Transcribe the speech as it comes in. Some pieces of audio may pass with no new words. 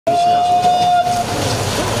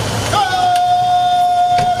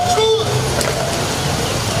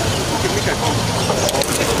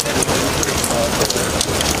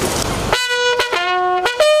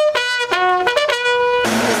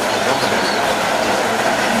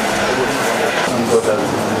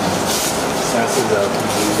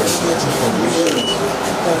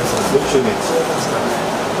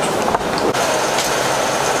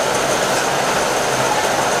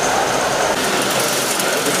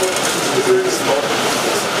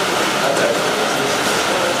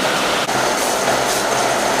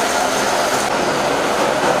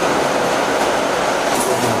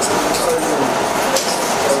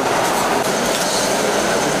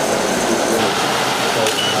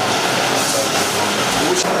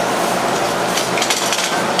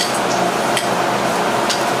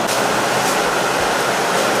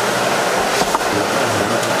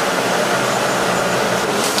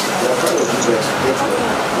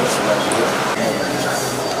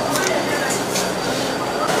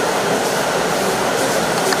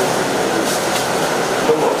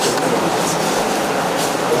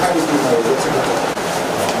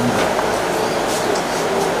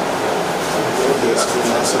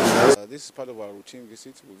This is part of our routine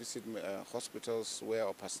visit. We visit hospitals where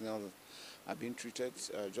our personnel are being treated,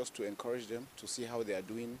 just to encourage them, to see how they are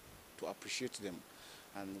doing, to appreciate them.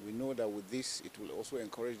 And we know that with this, it will also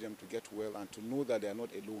encourage them to get well and to know that they are not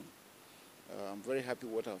alone. I'm very happy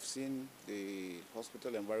with what I've seen. The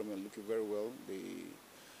hospital environment looking very well.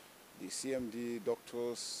 The CMD,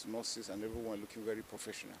 doctors, nurses, and everyone looking very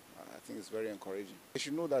professional. I think it's very encouraging. They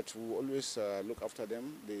should know that we always look after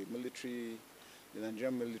them. The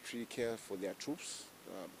Nigerian military care for their troops,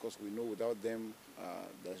 because we know without them,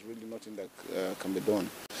 there's really nothing that can be done.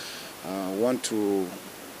 I want to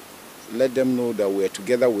let them know that we're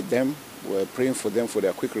together with them. We're praying for them for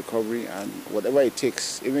their quick recovery, and whatever it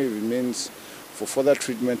takes, even if it means for further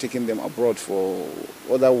treatment, taking them abroad for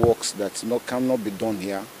other works that cannot be done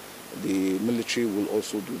here, the military will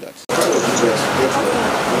also do that.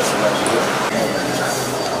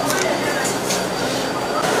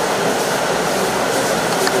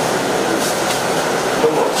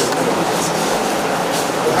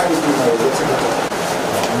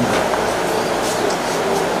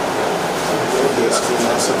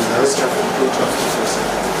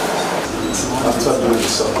 After doing the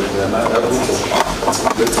surgery, they are not able to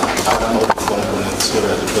get other components so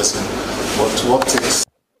that the person, what takes.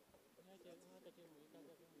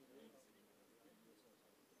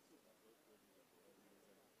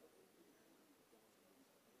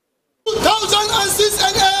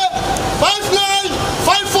 NA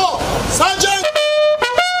 5954 Sergeant.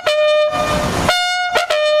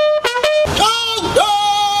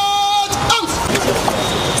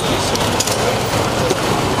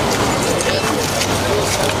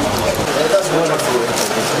 That's